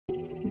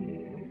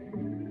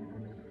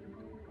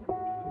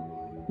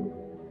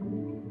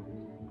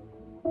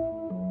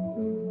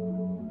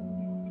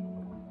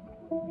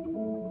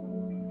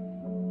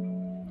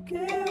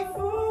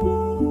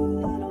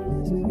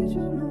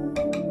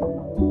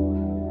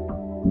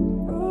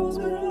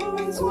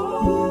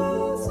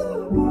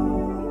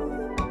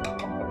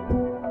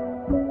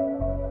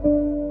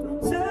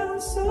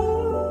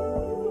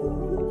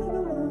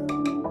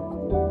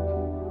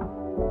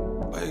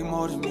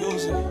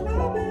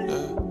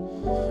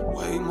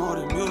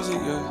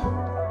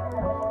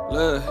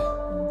Look.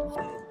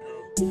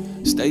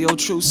 Stay your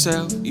true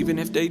self, even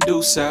if they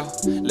do sell.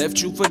 Left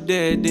you for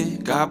dead, then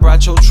God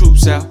brought your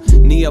troops out.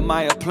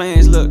 Nehemiah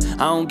plans, look,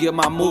 I don't get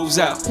my moves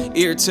out.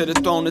 Ear to the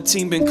throne, the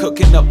team been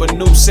cooking up a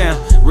new sound.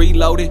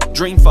 Reloaded,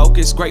 dream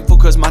focused, grateful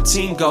cause my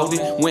team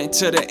golden. Went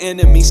to the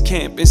enemy's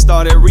camp and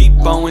started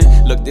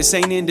repoing. Look, this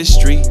ain't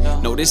industry,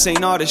 no, this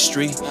ain't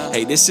artistry.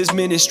 Hey, this is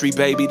ministry,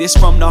 baby, this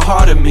from the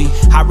heart of me.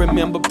 I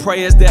remember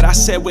prayers that I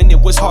said when it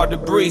was hard to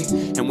breathe.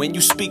 And when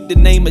you speak the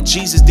name of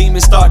Jesus,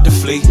 demons start to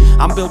flee.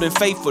 I'm building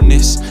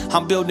faithfulness,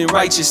 I'm building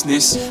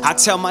righteousness. I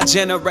tell my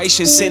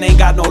generation sin ain't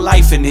got no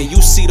life in it.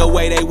 You see the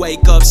way they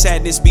wake up,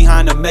 sadness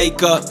behind the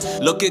makeup.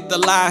 Look at the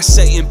lies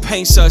Satan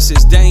paints us,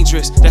 it's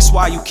dangerous. That's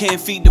why you can't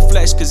feed the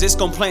flesh, cause it's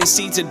gonna plant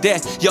seeds of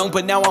death. Young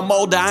but now I'm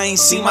older, I ain't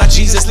seen my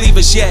Jesus leave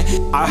us yet.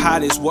 I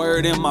hide his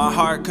word in my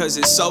heart cause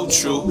it's so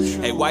true.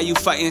 Hey, why you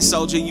fighting,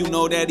 soldier? You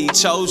know that he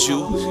chose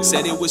you.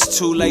 Said it was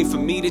too late for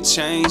me to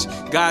change.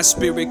 God's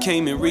spirit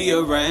came and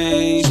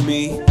rearranged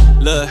me.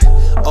 Look,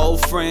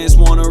 old friends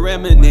wanna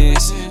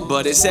reminisce,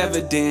 but it's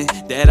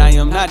evident that I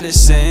am not the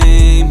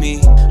same me.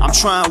 I'm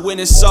trying to win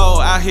a soul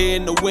out here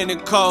in the winter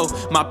cold.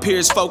 My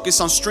peers focus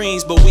on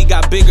streams, but we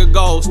got bigger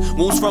goals.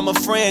 Wounds from a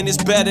friend is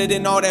better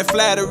than all that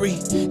flattery.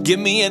 Give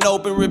me an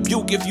open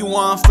rebuke if you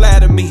want to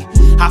flatter me.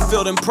 I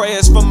feel them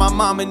prayers from my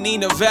mama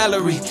Nina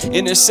Valerie.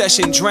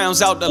 Intercession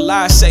drowns out the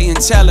lies Satan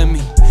telling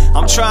me.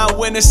 I'm trying to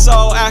win a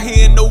soul out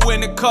here in the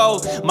winter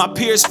cold. My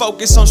peers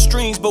focus on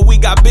streams, but we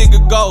got bigger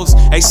goals.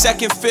 A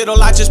second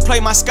fiddle, I just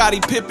play my Scottie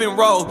Pippen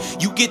role.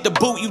 You get the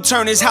boot, you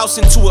turn his house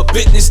into a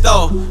business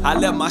though. I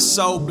let my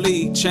soul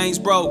bleed, chains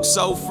broke,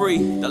 so free.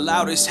 The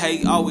loudest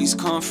hate always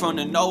come from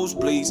the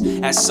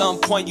nosebleeds. At some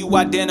point you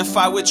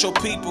identify with your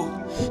people.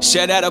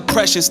 Share that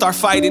oppression, start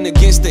fighting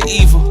against the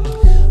evil.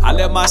 I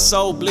let my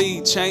soul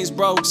bleed, chains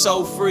broke,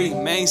 so free.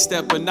 Main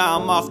step, but now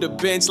I'm off the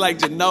bench like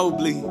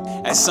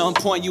Ginobili. At some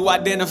point you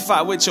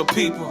identify with your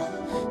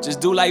people.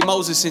 Just do like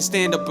Moses and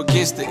stand up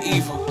against the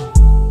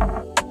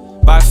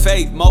evil. By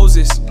faith,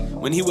 Moses,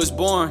 when he was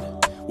born,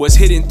 was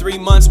hidden 3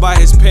 months by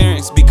his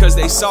parents because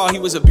they saw he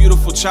was a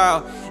beautiful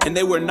child and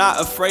they were not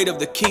afraid of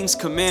the king's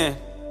command.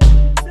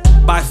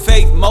 By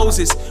faith,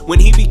 Moses, when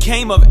he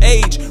became of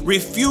age,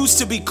 refused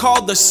to be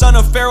called the son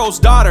of Pharaoh's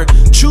daughter,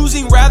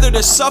 choosing rather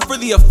to suffer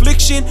the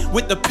affliction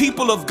with the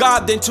people of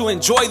God than to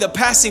enjoy the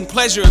passing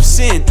pleasure of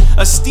sin,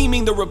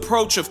 esteeming the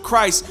reproach of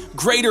Christ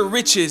greater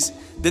riches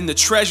than the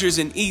treasures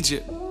in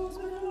Egypt,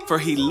 for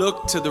he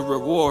looked to the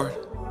reward.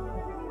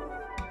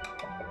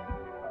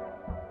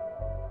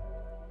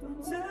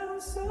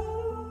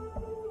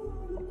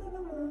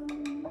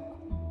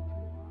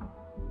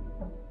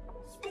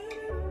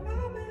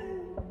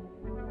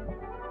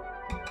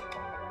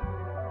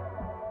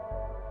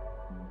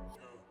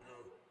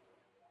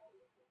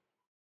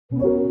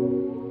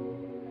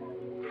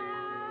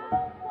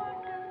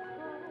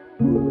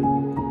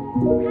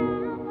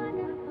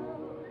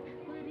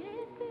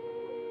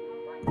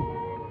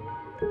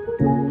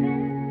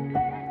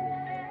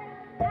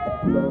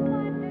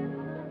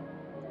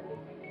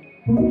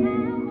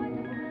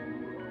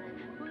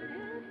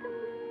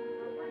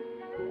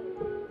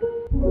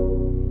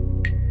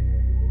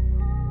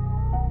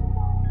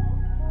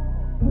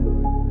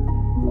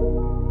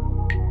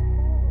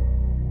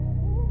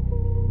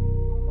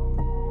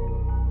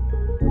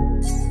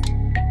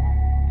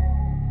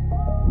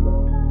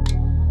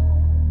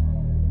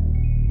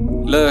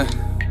 Look,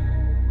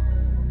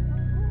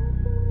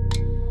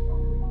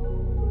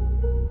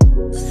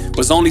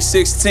 was only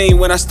 16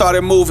 when I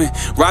started moving.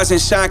 Rise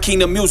and shine,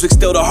 kingdom music,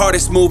 still the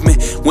hardest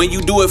movement. When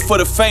you do it for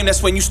the fame,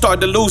 that's when you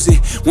start to lose it.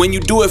 When you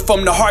do it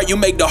from the heart, you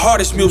make the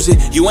hardest music.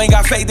 You ain't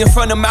got faith in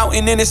front of the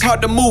mountain and it's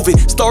hard to move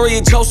it. Story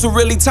of Joseph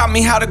really taught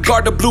me how to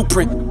guard the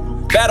blueprint.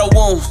 Battle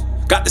wounds,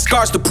 got the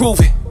scars to prove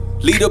it.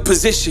 Leader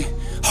position,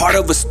 heart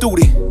of a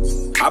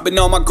student. I've been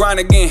on my grind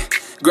again.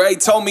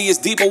 Greg told me it's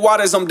deeper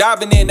waters I'm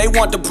diving in. They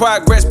want the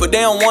progress, but they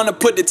don't want to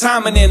put the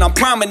timing in. I'm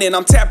prominent,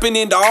 I'm tapping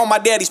into all my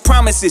daddy's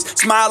promises.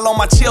 Smile on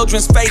my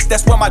children's face,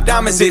 that's where my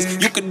diamonds is.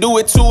 You can do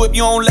it too if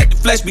you don't let the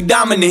flesh be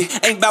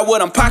dominant. Ain't about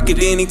what I'm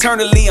pocketing,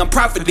 eternally I'm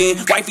profiting.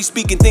 Wifey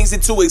speaking things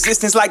into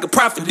existence like a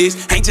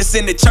prophetess. Ain't just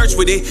in the church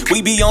with it,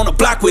 we be on the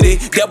block with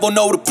it. Devil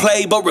know the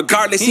play, but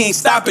regardless he ain't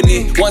stopping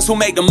it. Ones who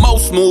make the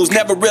most moves,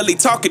 never really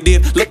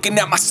talkative. Looking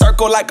at my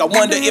circle like I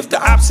wonder if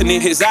the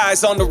obstinate. His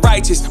eyes on the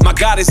righteous, my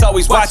God is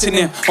always watching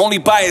him. Only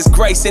by his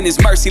grace and his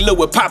mercy, look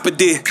what Papa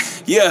did.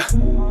 Yeah,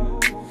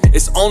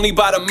 it's only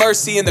by the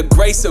mercy and the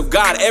grace of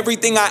God.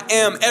 Everything I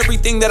am,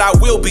 everything that I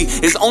will be,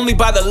 is only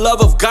by the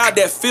love of God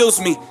that fills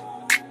me.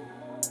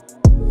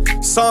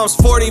 Psalms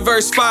 40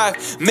 verse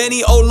 5.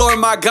 Many, O Lord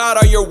my God,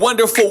 are your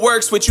wonderful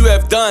works which you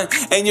have done,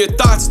 and your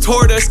thoughts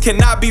toward us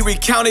cannot be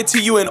recounted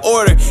to you in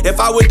order. If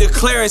I would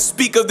declare and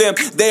speak of them,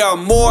 they are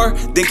more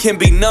than can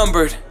be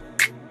numbered.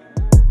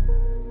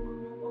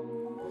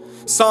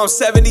 Psalm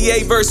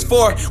 78 verse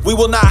 4, we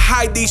will not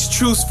hide these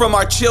truths from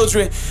our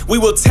children. We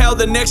will tell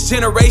the next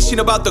generation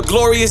about the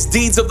glorious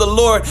deeds of the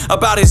Lord,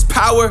 about his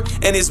power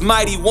and his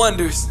mighty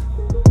wonders.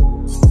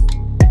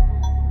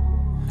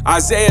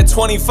 Isaiah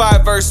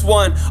 25 verse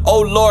 1,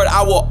 O Lord,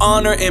 I will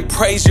honor and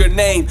praise your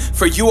name,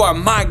 for you are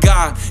my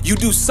God. You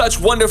do such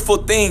wonderful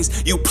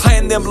things. You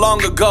planned them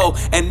long ago,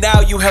 and now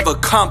you have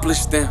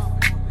accomplished them.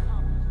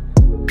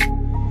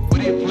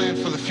 What do you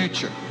plan for the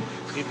future?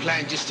 We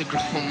plan just to grow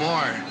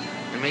more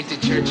and make the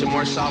church a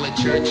more solid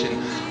church,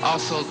 and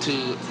also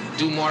to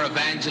do more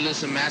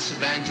evangelism, mass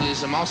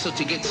evangelism, also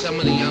to get some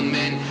of the young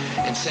men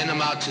and send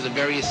them out to the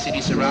various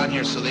cities around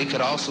here so they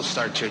could also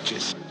start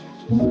churches.